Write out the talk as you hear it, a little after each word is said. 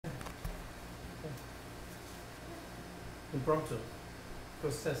Impromptu.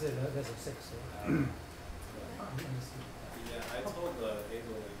 Because that's it, that's a six. So. Yeah, I told Abel and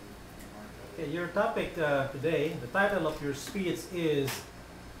Mark. Okay, your topic today, the title of your speech is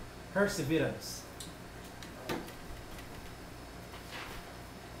Perseverance.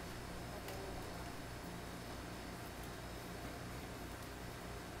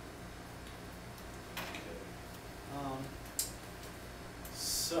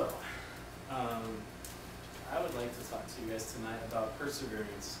 I would like to talk to you guys tonight about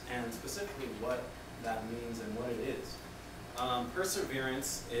perseverance and specifically what that means and what it is.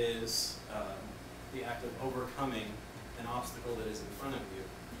 Perseverance is the act of overcoming an obstacle that is in front of you.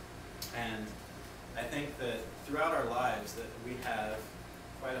 And I think that throughout our lives that we have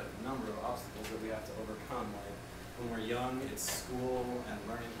quite a number of obstacles that we have to overcome. Like when we're young, it's school and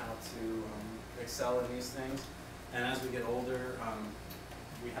learning how to excel in these things. And as we get older,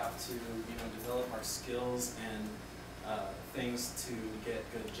 we have to, develop our skills and things to get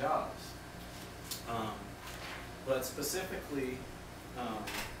good jobs. But specifically, I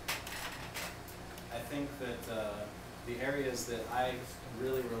think that the areas that I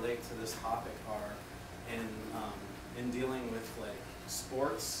really relate to this topic are in dealing with like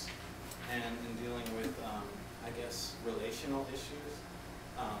sports and in dealing with, I guess, relational issues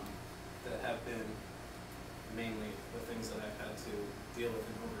that have been mainly the things that I've had to deal with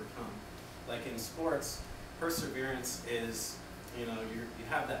and overcome. Like in sports, perseverance is, you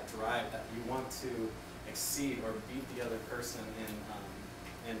have that drive that you want to exceed or beat the other person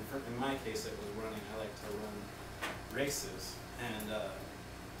in my case it was running. I like to run races, and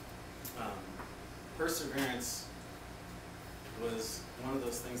perseverance was one of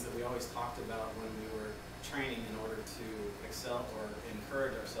those things that we always talked about when we were training in order to excel or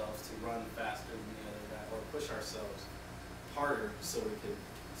encourage ourselves to run faster than the other guy or push ourselves harder so we could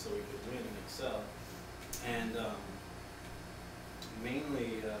win and excel. And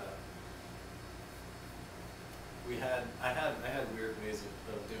mainly I had weird ways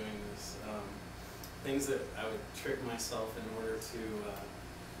of doing this. Things that I would trick myself in order to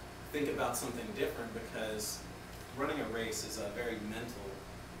think about something different, because running a race is a very mental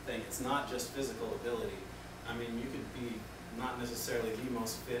thing. It's not just physical ability. I mean, you could be not necessarily the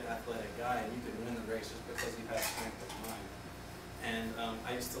most fit athletic guy and you could win the race just because you have strength of mind. And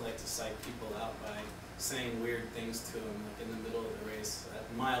I used to like to psych people out by saying weird things to them, like in the middle of the race. At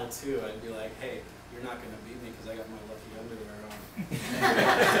mile 2, I'd be like, hey, you're not going to beat me because I got my lucky underwear on.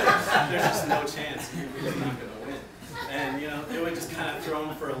 There's just no chance. You're just not going to win. And, it would just kind of throw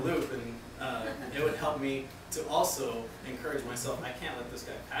them for a loop, and it would help me to also encourage myself, I can't let this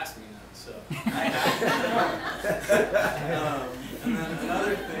guy pass me now, so I have to. And then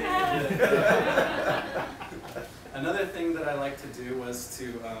another thing that I like to do was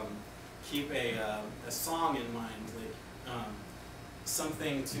to keep a song in mind, like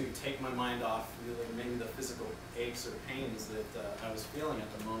something to take my mind off maybe the physical aches or pains that I was feeling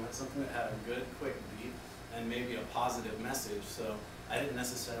at the moment, something that had a good, quick beat and maybe a positive message. So I didn't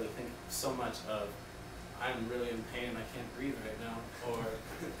necessarily think so much of, I'm really in pain and I can't breathe right now, or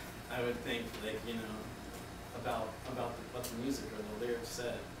I would think like, about what the music or the lyrics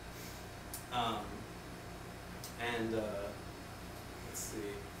said. Let's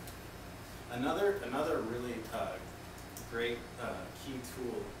see. Another really great key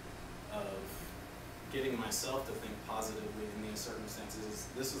tool of getting myself to think positively in these circumstances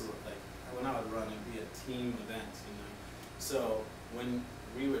this is like when I would run, it'd be a team event, So when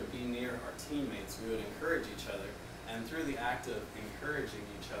we would be near our teammates, we would encourage each other, and through the act of encouraging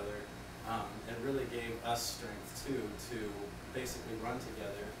each other, it really gave us strength too to basically run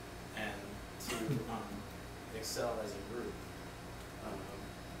together and to excel as a group.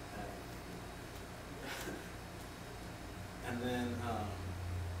 And then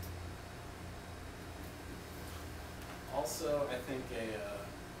also, I think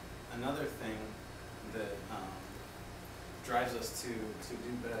another thing that drives us to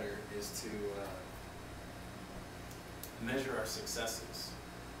do better is to measure our successes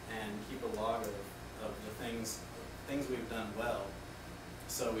and keep a log of the things we've done well,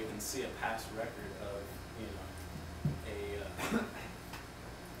 so we can see a past record of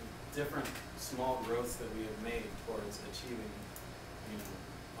different small growths that we have made towards achieving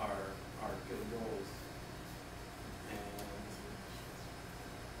our good goals. And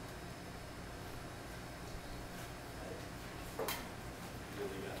I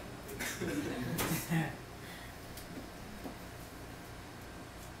really got nothing.